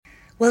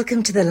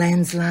Welcome to The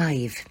Lens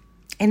Live.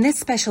 In this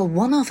special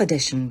one-off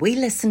edition, we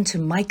listen to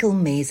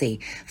MAISEY,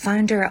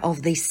 founder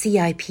of the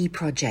CIP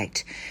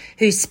project,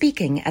 who's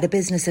speaking at a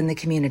business in the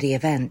community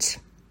event.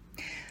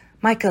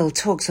 Michael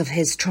talks of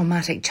his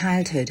traumatic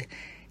childhood,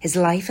 his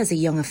life as a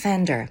young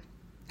offender,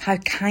 how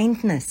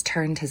kindness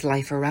turned his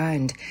life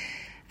around,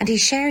 and he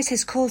shares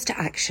his calls to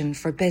action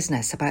for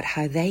business about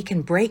how they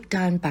can break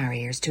down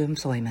barriers to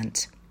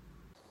employment.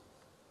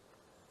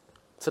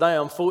 Today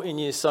I'm 14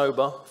 years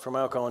sober from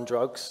alcohol and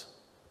drugs.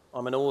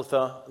 I'm an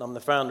author and I'm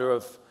the founder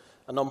of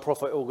a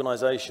non-profit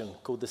organisation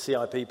called the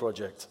CIP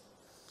project.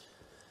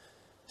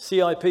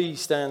 CIP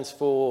stands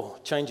for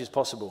Change is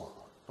Possible,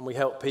 and we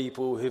help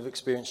people who've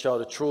experienced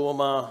childhood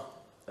trauma,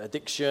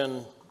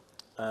 addiction,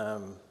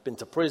 been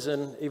to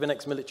prison, even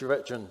ex-military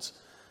veterans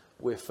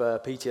with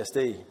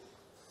PTSD.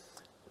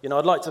 You know,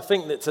 I'd like to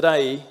think that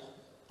today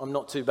I'm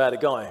not too bad a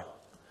guy,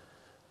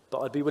 but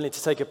I'd be willing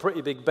to take a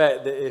pretty big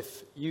bet that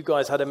if you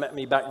guys had met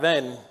me back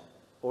then,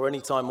 or any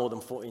time more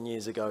than 14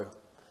 years ago,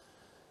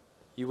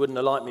 you wouldn't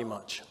have liked me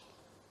much.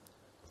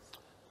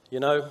 You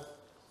know,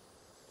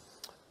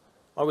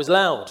 I was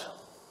loud,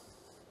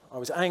 I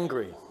was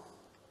angry,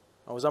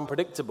 I was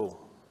unpredictable.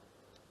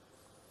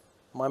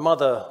 My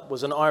mother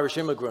was an Irish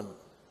immigrant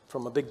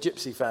from a big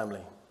gypsy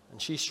family,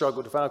 and she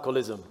struggled with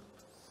alcoholism.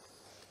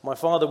 My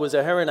father was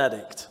a heroin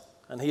addict,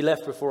 and he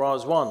left before I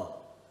was one.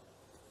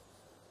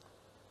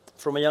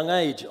 From a young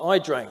age, I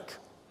drank,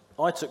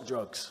 I took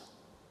drugs,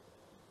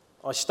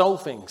 I stole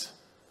things.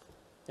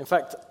 In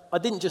fact, I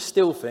didn't just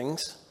steal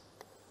things,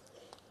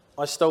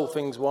 I stole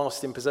things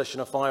whilst in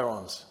possession of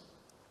firearms.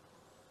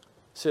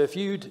 So if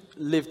you'd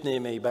lived near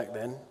me back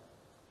then,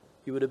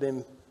 you would have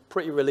been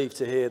pretty relieved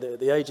to hear that at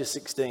the age of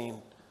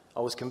 16, I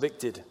was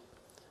convicted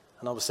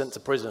and I was sent to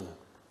prison,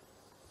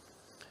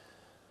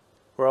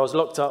 where I was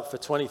locked up for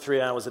 23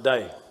 hours a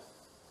day.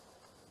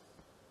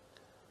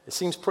 It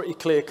seems pretty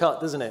clear-cut,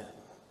 doesn't it?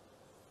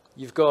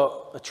 You've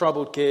got a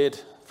troubled kid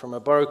from a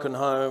broken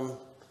home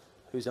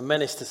who's a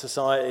menace to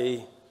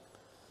society.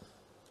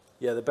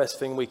 Yeah, the best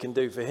thing we can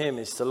do for him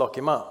is to lock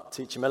him up,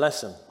 teach him a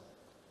lesson.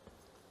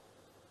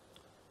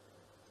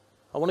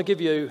 I want to give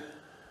you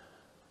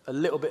a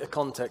little bit of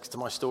context to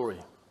my story.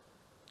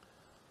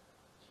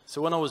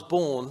 So when I was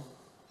born,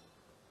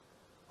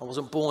 I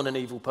wasn't born an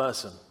evil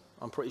person.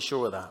 I'm pretty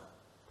sure of that.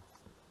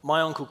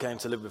 My uncle came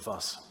to live with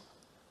us.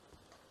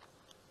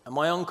 And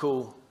my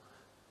uncle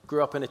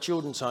grew up in a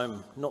children's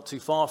home not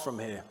too far from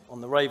here on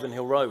the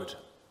Ravenhill Road.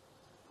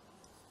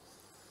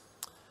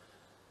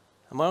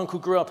 And my uncle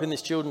grew up in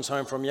this children's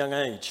home from a young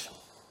age,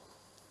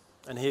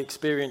 and he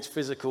experienced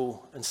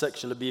physical and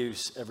sexual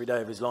abuse every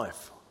day of his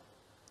life.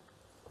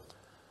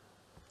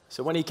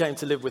 So when he came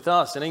to live with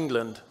us in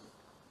England,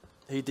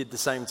 he did the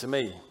same to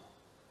me.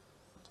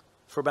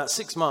 For about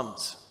 6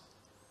 months,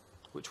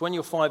 which when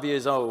you're 5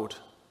 years old,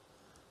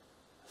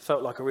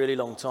 felt like a really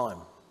long time.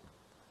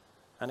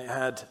 And it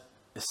had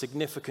a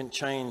significant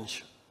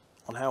change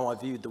on how I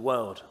viewed the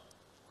world.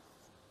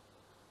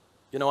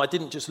 You know, I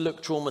didn't just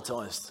look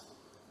traumatized.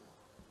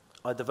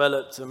 I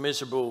developed a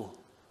miserable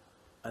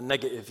and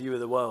negative view of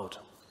the world.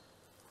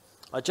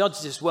 I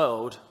judged this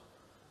world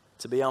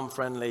to be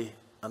unfriendly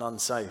and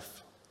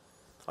unsafe.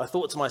 I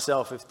thought to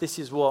myself, if this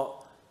is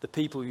what the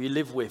people you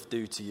live with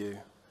do to you,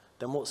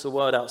 then what's the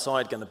world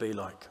outside going to be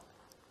like?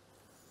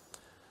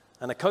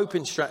 And a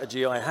coping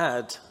strategy I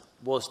had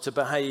was to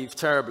behave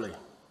terribly.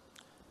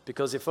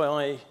 Because if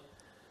I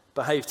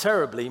behaved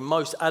terribly,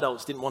 most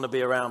adults didn't want to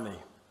be around me.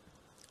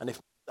 And if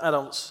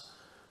adults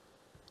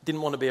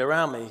didn't want to be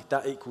around me,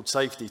 that equaled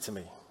safety to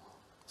me.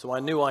 So I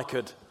knew I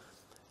could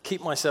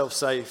keep myself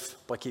safe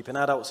by keeping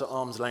adults at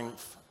arm's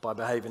length, by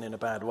behaving in a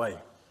bad way.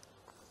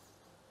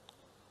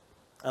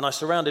 And I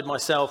surrounded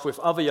myself with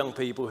other young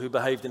people who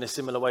behaved in a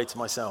similar way to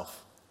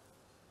myself.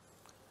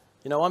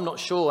 You know, I'm not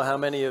sure how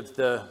many of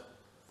the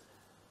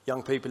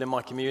young people in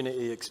my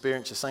community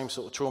experienced the same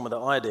sort of trauma that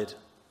I did.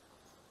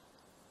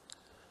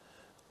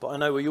 But I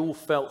know we all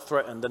felt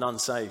threatened and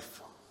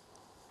unsafe.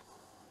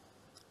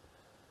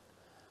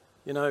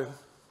 You know,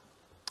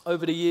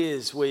 over the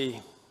years we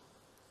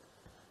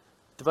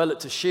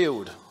developed a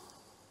shield.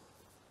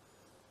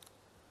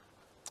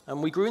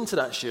 And we grew into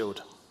that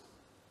shield.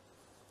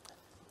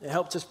 It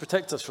helped us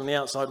protect us from the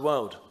outside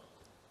world.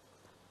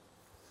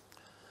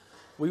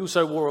 We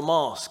also wore a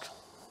mask.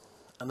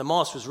 And the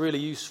mask was really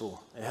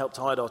useful. It helped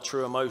hide our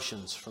true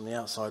emotions from the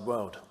outside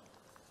world.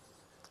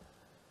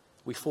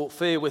 We fought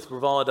fear with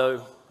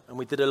bravado, and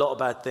we did a lot of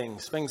bad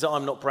things that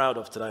I'm not proud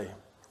of today.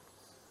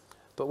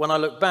 But when I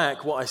look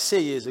back, what I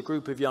see is a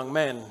group of young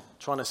men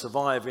trying to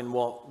survive in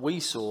what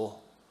we saw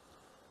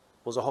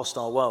was a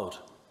hostile world.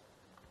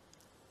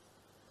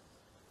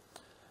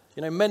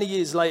 You know, many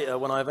years later,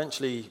 when I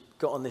eventually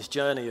got on this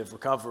journey of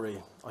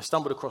recovery, I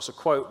stumbled across a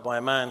quote by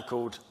a man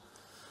called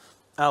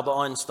Albert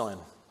Einstein.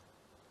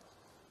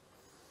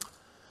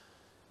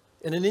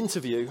 In an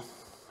interview,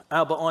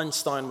 Albert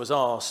Einstein was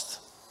asked,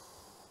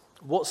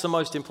 "What's the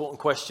most important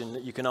question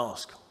that you can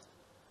ask?"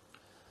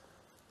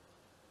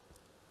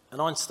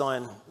 And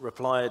Einstein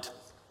replied,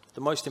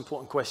 the most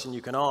important question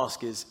you can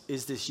ask is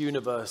this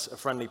universe a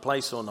friendly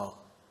place or not?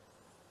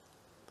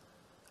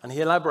 And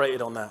he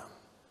elaborated on that.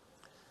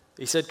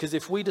 He said, because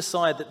if we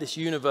decide that this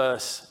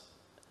universe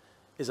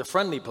is a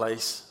friendly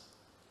place,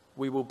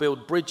 we will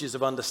build bridges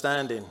of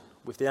understanding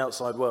with the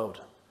outside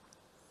world.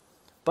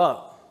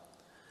 But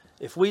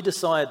if we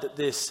decide that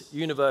this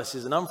universe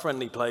is an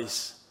unfriendly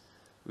place,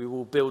 we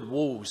will build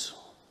walls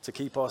to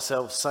keep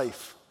ourselves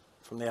safe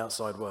from the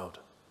outside world.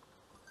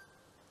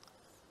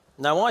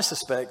 Now, I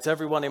suspect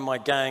everyone in my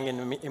gang,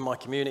 in my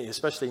community,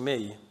 especially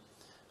me,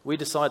 we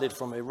decided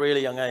from a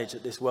really young age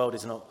that this world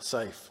is not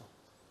safe.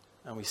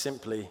 And we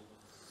simply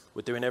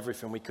were doing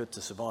everything we could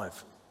to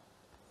survive.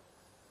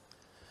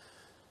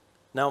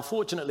 Now,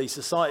 unfortunately,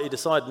 society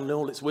decided in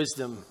all its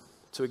wisdom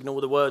to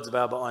ignore the words of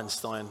Albert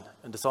Einstein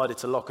and decided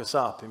to lock us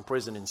up in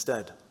prison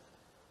instead.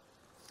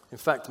 In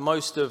fact,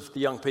 most of the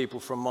young people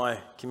from my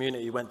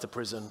community went to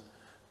prison,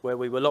 where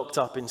we were locked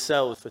up in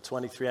cells for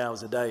 23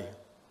 hours a day.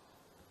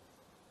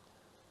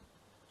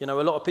 You know,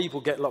 a lot of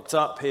people get locked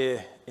up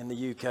here in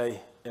the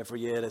UK every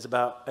year. There's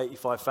about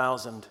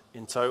 85,000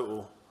 in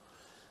total.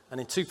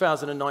 And in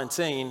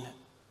 2019,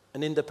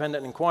 an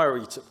independent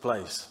inquiry took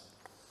place.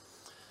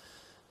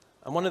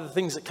 And one of the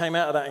things that came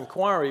out of that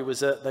inquiry was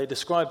that they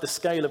described the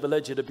scale of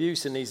alleged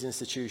abuse in these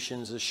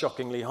institutions as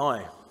shockingly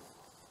high.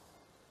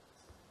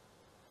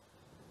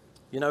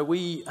 You know,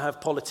 we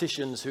have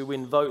politicians who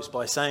win votes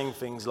by saying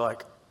things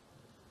like,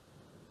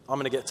 I'm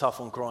going to get tough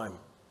on crime.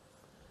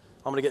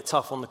 I'm going to get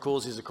tough on the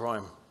causes of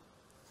crime.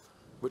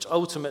 Which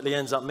ultimately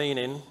ends up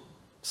meaning,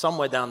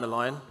 somewhere down the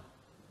line,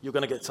 you're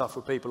going to get tough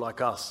with people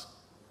like us.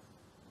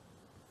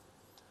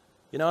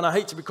 You know, and I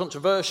hate to be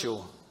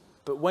controversial,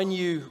 but when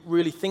you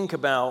really think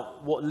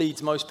about what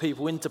leads most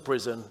people into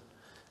prison,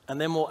 and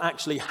then what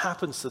actually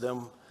happens to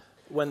them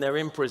when they're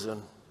in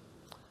prison,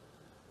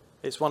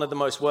 it's one of the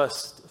most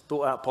worst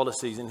thought out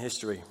policies in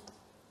history.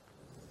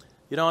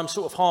 You know, I'm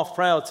sort of half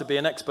proud to be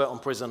an expert on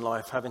prison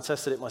life, having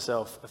tested it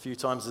myself a few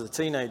times as a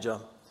teenager.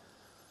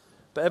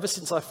 But ever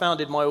since I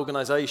founded my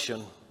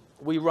organisation,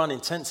 we run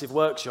intensive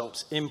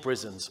workshops in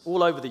prisons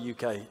all over the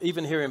UK,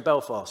 even here in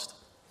Belfast.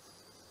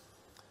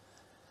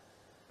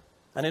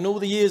 And in all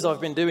the years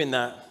I've been doing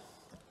that,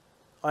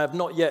 I have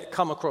not yet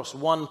come across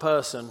one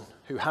person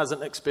who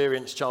hasn't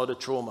experienced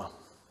childhood trauma.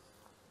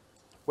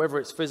 Whether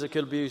it's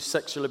physical abuse,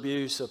 sexual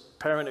abuse, a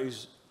parent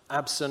who's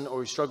absent or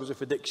who struggles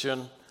with addiction.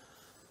 And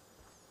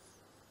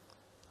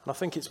I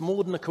think it's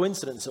more than a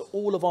coincidence that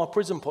all of our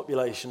prison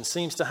population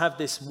seems to have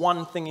this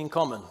one thing in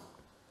common.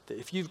 That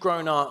if you've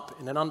grown up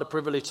in an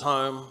underprivileged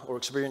home or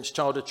experienced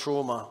childhood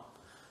trauma,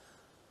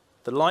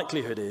 the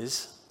likelihood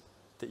is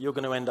that you're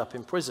going to end up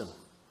in prison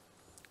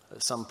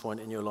at some point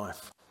in your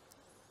life.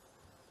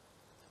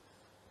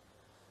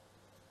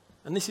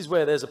 And this is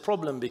where there's a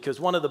problem, because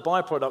one of the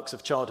byproducts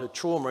of childhood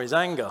trauma is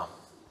anger.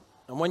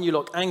 And when you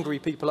lock angry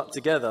people up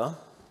together,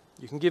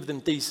 you can give them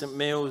decent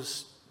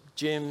meals,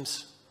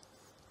 gyms,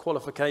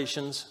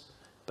 qualifications,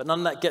 but none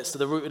of that gets to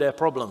the root of their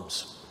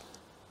problems.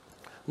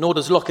 Nor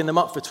does locking them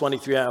up for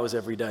 23 hours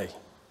every day.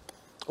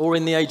 Or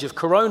in the age of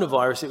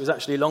coronavirus, it was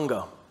actually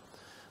longer.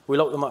 We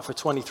locked them up for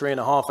 23 and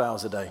a half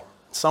hours a day.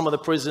 Some of the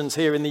prisons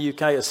here in the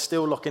UK are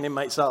still locking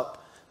inmates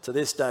up to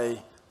this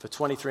day for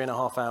 23 and a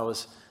half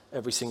hours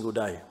every single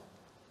day.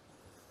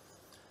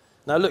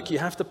 Now look, you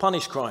have to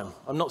punish crime.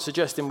 I'm not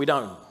suggesting we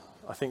don't.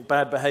 I think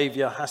bad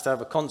behaviour has to have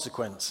a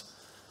consequence.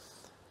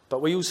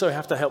 But we also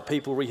have to help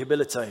people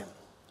rehabilitate,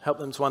 help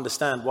them to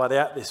understand why they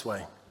act this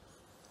way.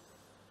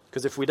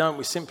 Because if we don't,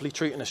 we're simply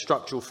treating a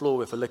structural flaw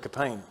with a lick of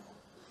paint.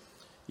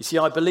 You see,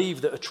 I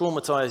believe that a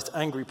traumatised,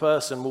 angry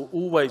person will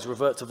always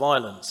revert to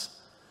violence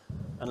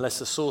unless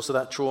the source of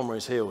that trauma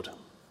is healed.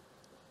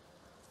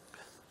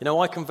 You know,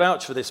 I can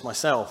vouch for this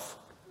myself.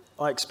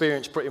 I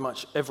experienced pretty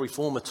much every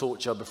form of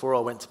torture before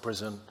I went to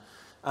prison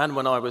and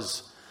when I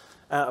was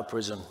out of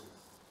prison.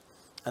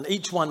 And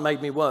each one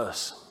made me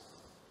worse,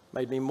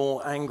 made me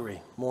more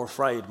angry, more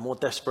afraid, more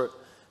desperate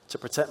to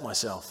protect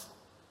myself.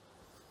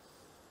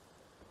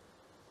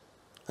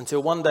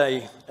 Until one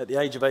day, at the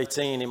age of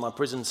 18, in my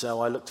prison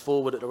cell, I looked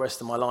forward at the rest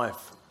of my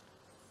life,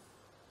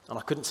 and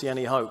I couldn't see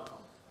any hope.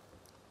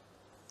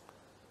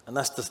 And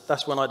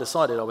that's when I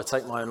decided I would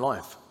take my own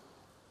life.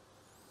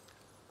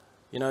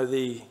 You know,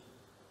 the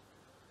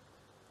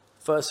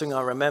first thing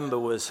I remember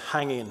was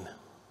hanging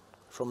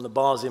from the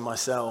bars in my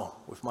cell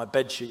with my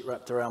bedsheet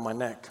wrapped around my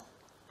neck.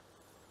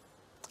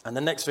 And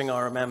the next thing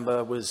I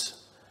remember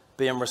was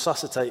being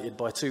resuscitated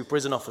by two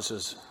prison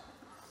officers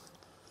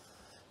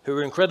who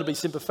were incredibly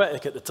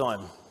sympathetic at the time.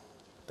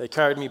 They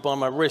carried me by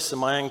my wrists and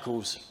my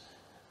ankles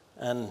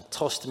and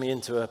tossed me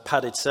into a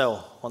padded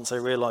cell once they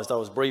realized I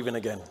was breathing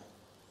again.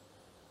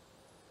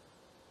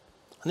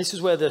 And this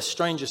is where the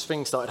strangest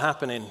thing started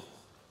happening.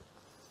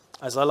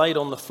 As I laid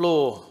on the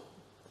floor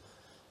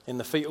in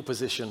the fetal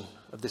position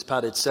of this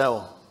padded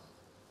cell,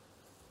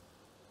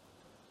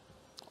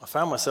 I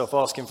found myself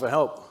asking for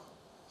help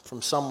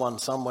from someone,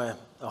 somewhere,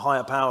 a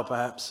higher power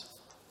perhaps.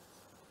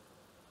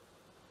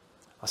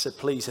 I said,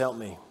 please help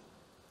me.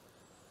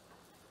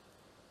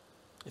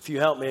 If you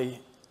help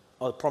me,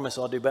 I promise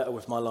I'll do better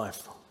with my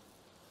life.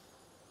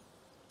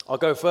 I'll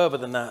go further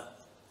than that.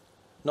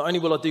 Not only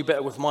will I do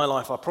better with my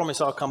life, I promise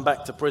I'll come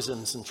back to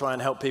prisons and try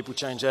and help people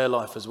change their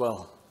life as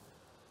well.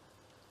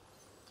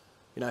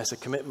 You know, it's a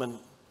commitment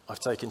I've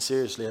taken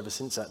seriously ever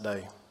since that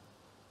day.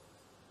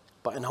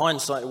 But in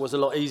hindsight, it was a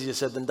lot easier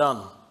said than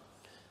done.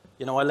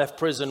 You know, I left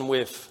prison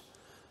with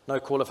no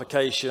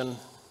qualification,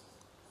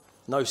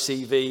 no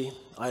CV.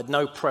 I had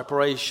no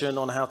preparation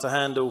on how to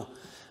handle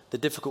the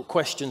difficult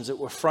questions that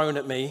were thrown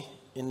at me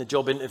in the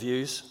job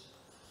interviews.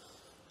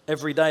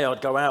 Every day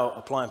I'd go out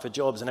applying for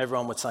jobs and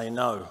everyone would say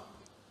no.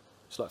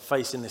 It's like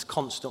facing this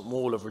constant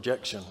wall of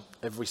rejection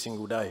every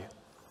single day.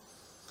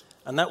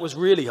 And that was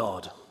really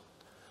hard.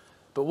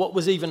 But what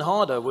was even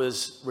harder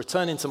was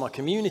returning to my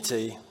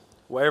community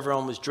where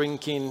everyone was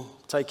drinking,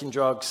 taking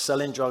drugs,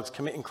 selling drugs,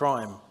 committing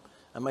crime,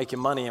 and making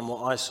money in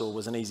what I saw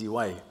was an easy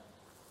way.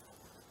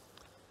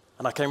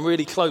 And I came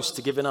really close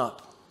to giving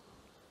up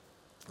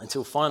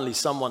until finally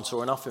someone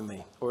saw enough in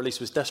me, or at least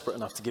was desperate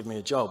enough to give me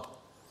a job.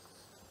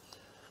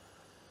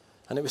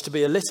 And it was to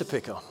be a litter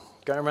picker,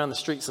 going around the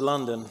streets of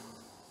London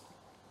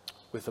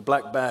with a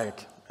black bag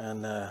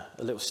and a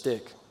little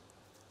stick.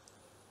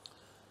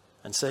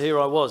 And so here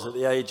I was at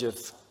the age of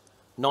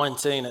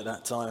 19 at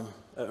that time,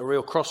 at a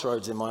real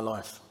crossroads in my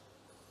life.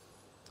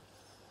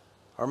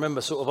 I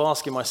remember sort of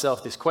asking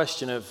myself this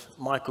question of,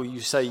 Michael,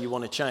 you say you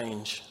want to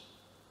change.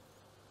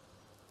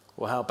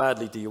 Well, how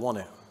badly do you want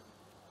it?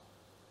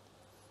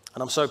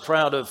 And I'm so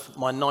proud of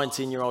my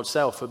 19-year-old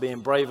self for being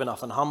brave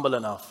enough and humble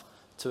enough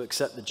to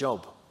accept the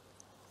job.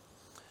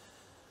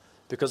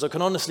 Because I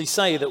can honestly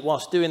say that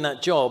whilst doing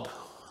that job,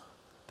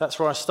 that's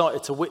where I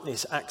started to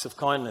witness acts of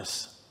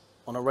kindness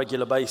on a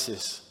regular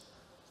basis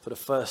for the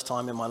first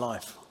time in my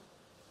life.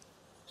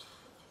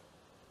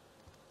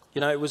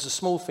 You know, it was the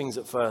small things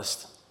at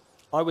first.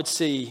 I would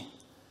see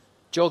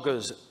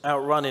joggers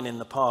out running in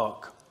the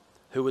park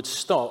who would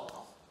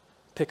stop,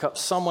 pick up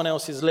someone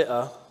else's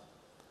litter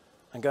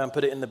and go and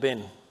put it in the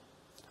bin.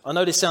 I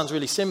know this sounds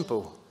really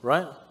simple,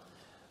 right?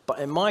 But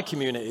in my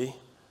community,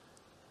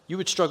 you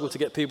would struggle to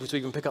get people to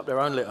even pick up their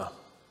own litter.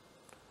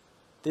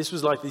 This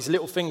was like these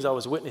little things I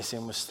was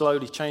witnessing was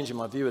slowly changing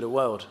my view of the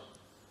world.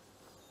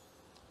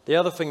 The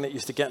other thing that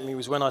used to get me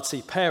was when I'd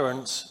see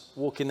parents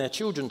walking their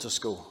children to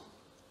school.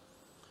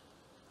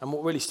 And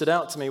what really stood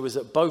out to me was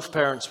that both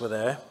parents were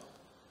there,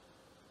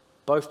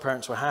 both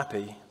parents were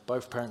happy,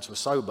 both parents were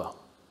sober.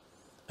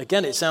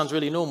 Again, it sounds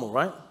really normal,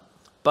 right?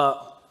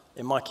 But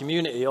in my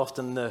community,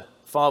 often the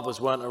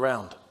fathers weren't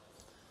around.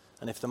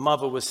 And if the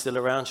mother was still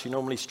around, she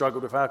normally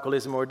struggled with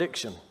alcoholism or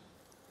addiction.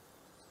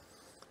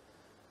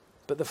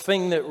 But the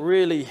thing that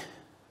really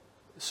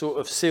sort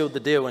of sealed the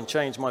deal and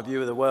changed my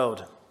view of the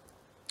world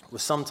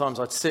was sometimes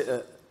I'd sit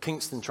at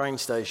Kingston train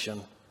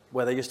station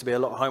where there used to be a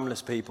lot of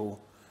homeless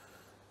people,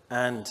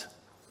 and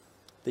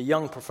the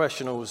young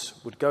professionals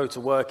would go to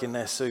work in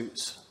their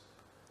suits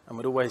and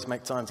would always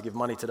make time to give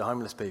money to the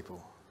homeless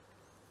people.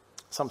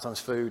 Sometimes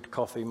food,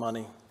 coffee,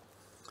 money.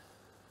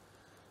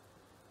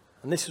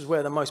 And this was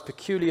where the most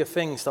peculiar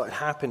thing started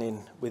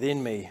happening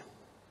within me,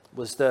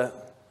 was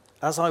that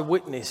as I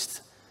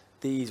witnessed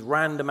these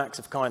random acts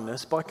of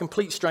kindness by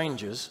complete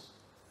strangers,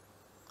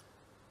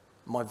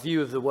 my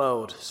view of the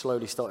world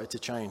slowly started to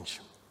change.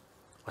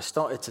 I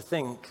started to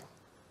think,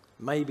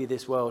 maybe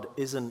this world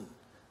isn't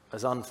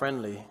as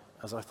unfriendly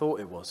as I thought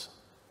it was.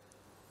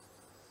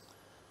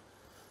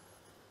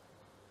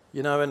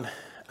 You know, and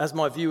as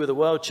my view of the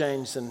world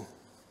changed and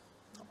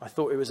I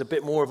thought it was a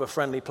bit more of a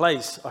friendly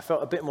place, I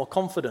felt a bit more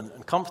confident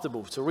and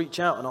comfortable to reach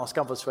out and ask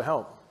others for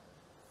help.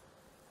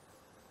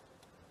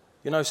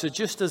 You know, so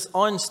just as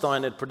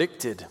Einstein had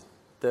predicted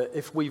that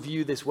if we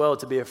view this world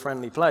to be a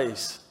friendly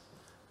place,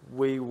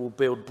 we will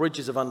build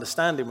bridges of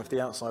understanding with the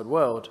outside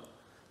world,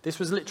 this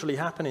was literally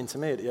happening to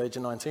me at the age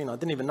of 19. I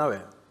didn't even know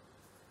it.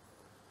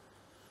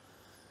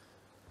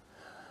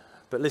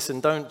 But listen,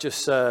 don't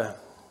just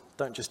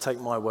take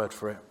my word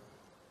for it,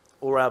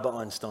 or Albert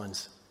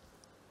Einstein's.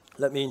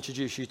 Let me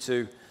introduce you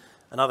to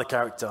another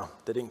character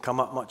that didn't come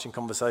up much in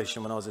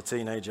conversation when I was a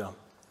teenager.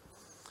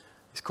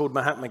 He's called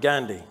Mahatma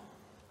Gandhi.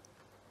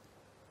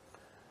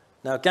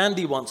 Now,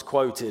 Gandhi once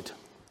quoted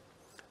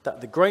that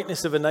the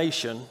greatness of a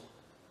nation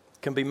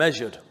can be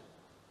measured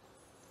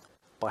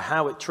by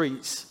how it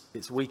treats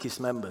its weakest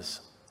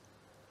members.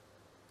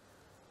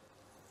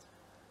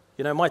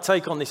 You know, my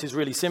take on this is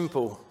really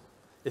simple.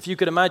 If you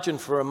could imagine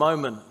for a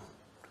moment,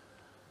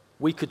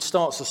 we could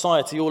start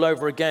society all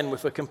over again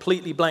with a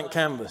completely blank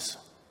canvas.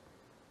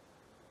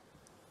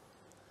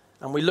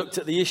 And we looked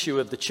at the issue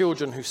of the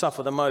children who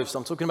suffer the most.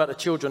 I'm talking about the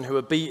children who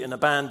are beaten,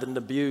 abandoned,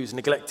 abused,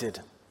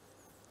 neglected.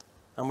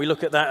 And we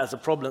look at that as a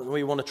problem that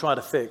we want to try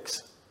to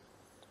fix.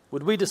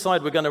 Would we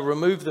decide we're going to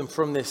remove them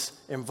from this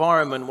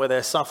environment where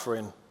they're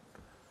suffering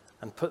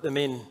and put them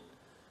in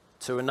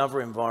to another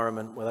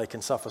environment where they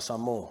can suffer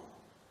some more?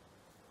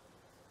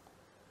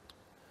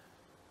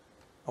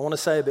 I want to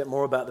say a bit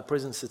more about the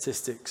prison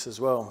statistics as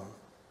well,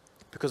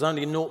 because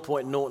only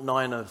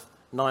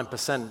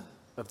 0.09%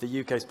 of the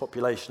UK's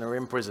population are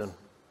in prison.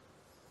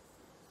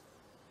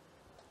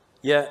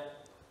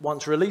 Yet,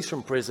 once released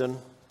from prison,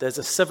 there's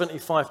a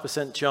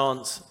 75%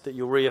 chance that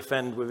you'll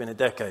reoffend within a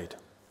decade.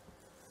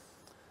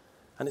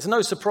 And it's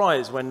no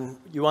surprise when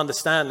you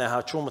understand now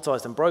how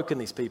traumatized and broken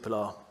these people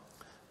are.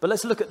 But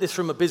let's look at this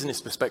from a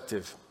business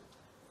perspective.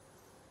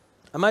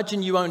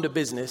 Imagine you owned a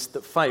business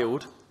that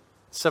failed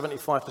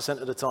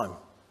 75% of the time.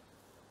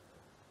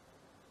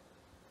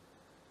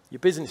 Your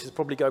business would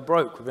probably go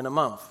broke within a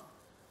month.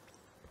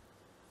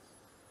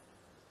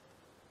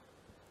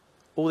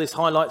 All this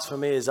highlights for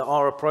me is that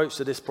our approach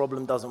to this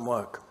problem doesn't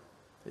work.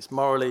 It's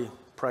morally,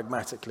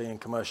 pragmatically, and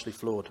commercially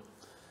flawed.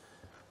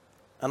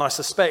 And I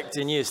suspect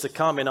in years to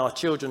come, in our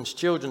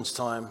children's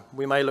time,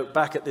 we may look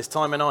back at this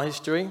time in our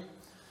history.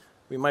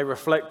 We may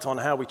reflect on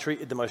how we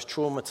treated the most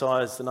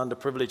traumatized and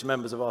underprivileged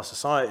members of our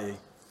society,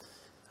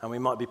 and we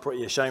might be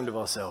pretty ashamed of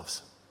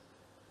ourselves.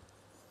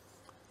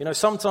 You know,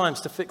 sometimes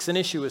to fix an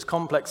issue as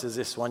complex as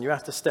this one, you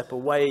have to step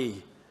away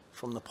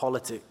from the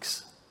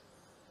politics,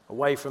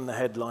 away from the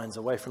headlines,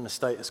 away from the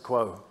status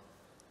quo.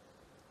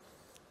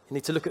 You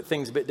need to look at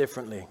things a bit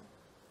differently.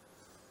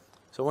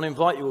 So I want to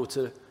invite you all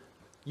to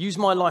use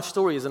my life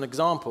story as an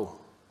example.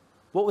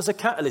 What was a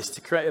catalyst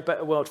to create a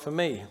better world for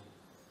me?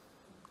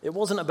 It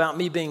wasn't about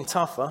me being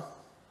tougher.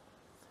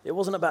 It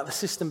wasn't about the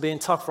system being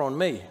tougher on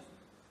me.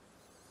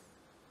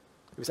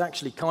 It was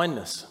actually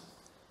kindness.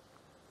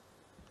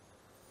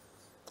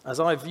 As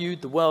I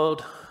viewed the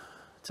world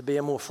to be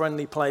a more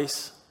friendly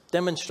place,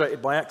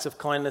 demonstrated by acts of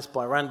kindness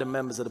by random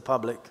members of the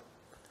public,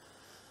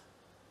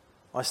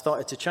 I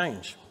started to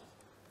change.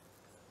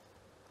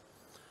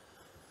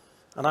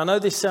 And I know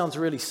this sounds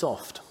really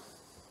soft,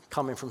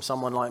 coming from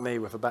someone like me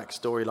with a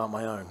backstory like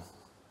my own.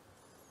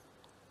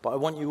 But I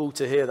want you all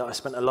to hear that I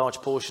spent a large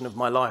portion of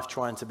my life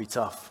trying to be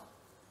tough.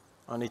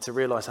 I need to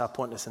realize how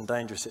pointless and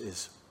dangerous it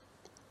is.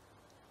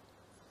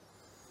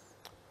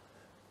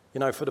 You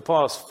know, for the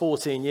past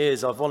 14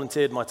 years, I've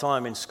volunteered my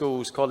time in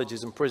schools,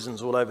 colleges, and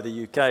prisons all over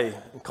the UK.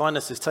 And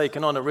kindness has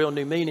taken on a real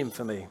new meaning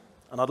for me.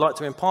 And I'd like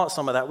to impart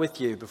some of that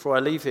with you before I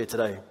leave here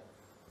today.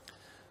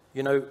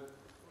 You know,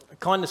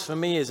 kindness for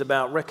me is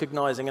about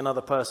recognizing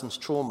another person's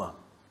trauma.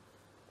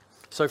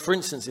 So, for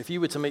instance, if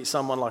you were to meet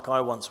someone like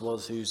I once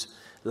was, who's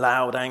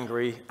loud,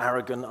 angry,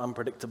 arrogant,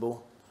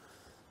 unpredictable,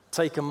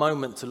 take a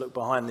moment to look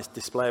behind this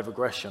display of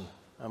aggression.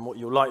 And what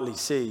you'll likely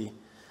see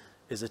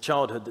is a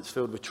childhood that's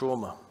filled with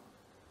trauma.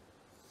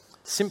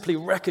 Simply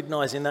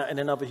recognizing that in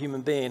another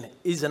human being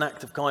is an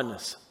act of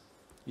kindness.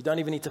 You don't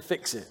even need to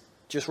fix it,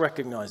 just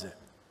recognize it.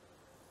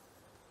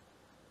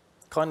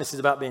 Kindness is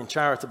about being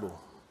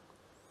charitable,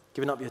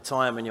 giving up your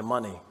time and your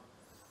money,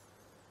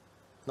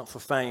 not for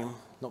fame,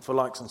 not for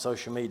likes on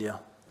social media,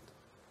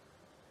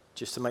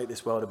 just to make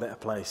this world a better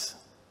place.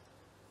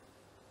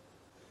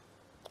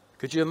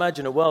 Could you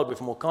imagine a world with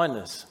more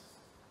kindness?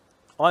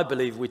 I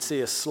believe we'd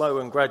see a slow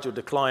and gradual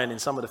decline in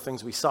some of the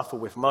things we suffer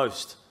with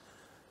most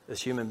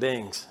as human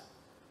beings.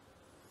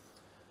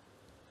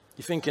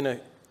 You think in a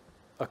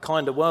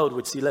kinder world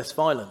we'd see less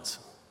violence,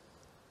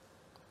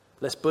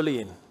 less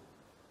bullying,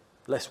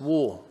 less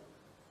war.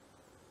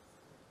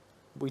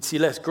 We'd see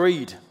less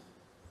greed,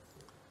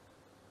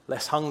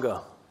 less hunger,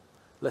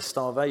 less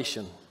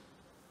starvation.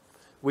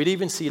 We'd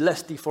even see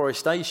less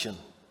deforestation.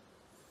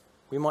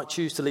 We might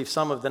choose to leave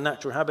some of the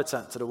natural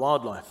habitat to the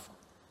wildlife.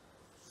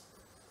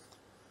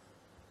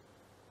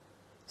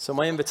 So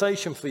my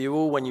invitation for you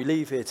all when you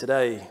leave here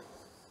today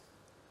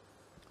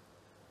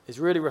is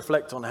really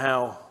reflect on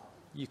how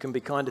you can be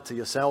kinder to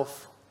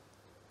yourself,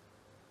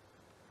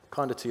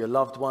 kinder to your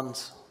loved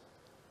ones,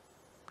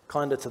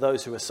 kinder to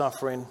those who are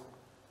suffering,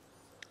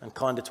 and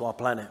kinder to our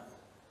planet.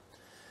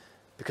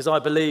 Because I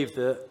believe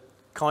that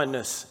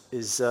kindness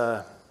is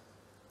the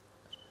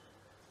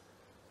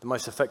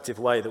most effective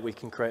way that we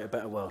can create a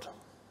better world.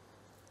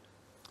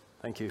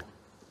 Thank you.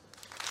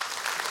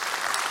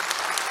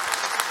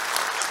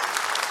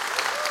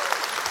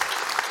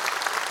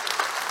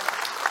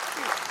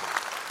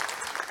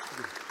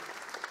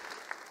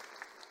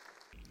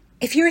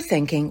 If you're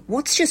thinking,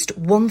 what's just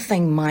one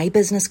thing my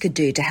business could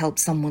do to help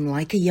someone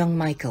like a young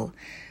Michael,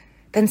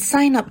 then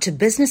sign up to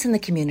Business in the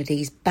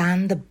Community's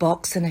Ban the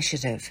Box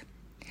initiative.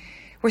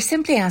 We're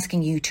simply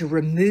asking you to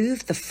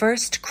remove the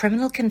first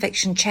criminal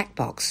conviction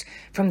checkbox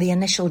from the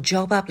initial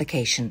job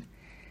application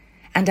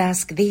and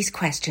ask these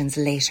questions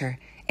later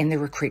in the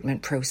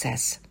recruitment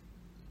process.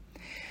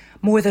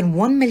 More than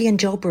 1 million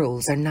job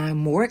roles are now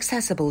more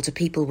accessible to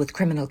people with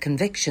criminal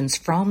convictions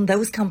from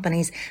those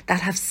companies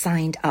that have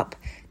signed up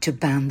to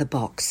Ban the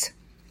Box.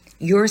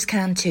 Yours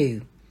can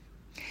too.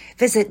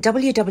 Visit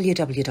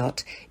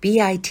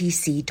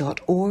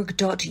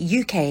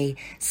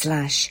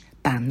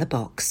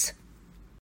www.bitc.org.uk/banthebox.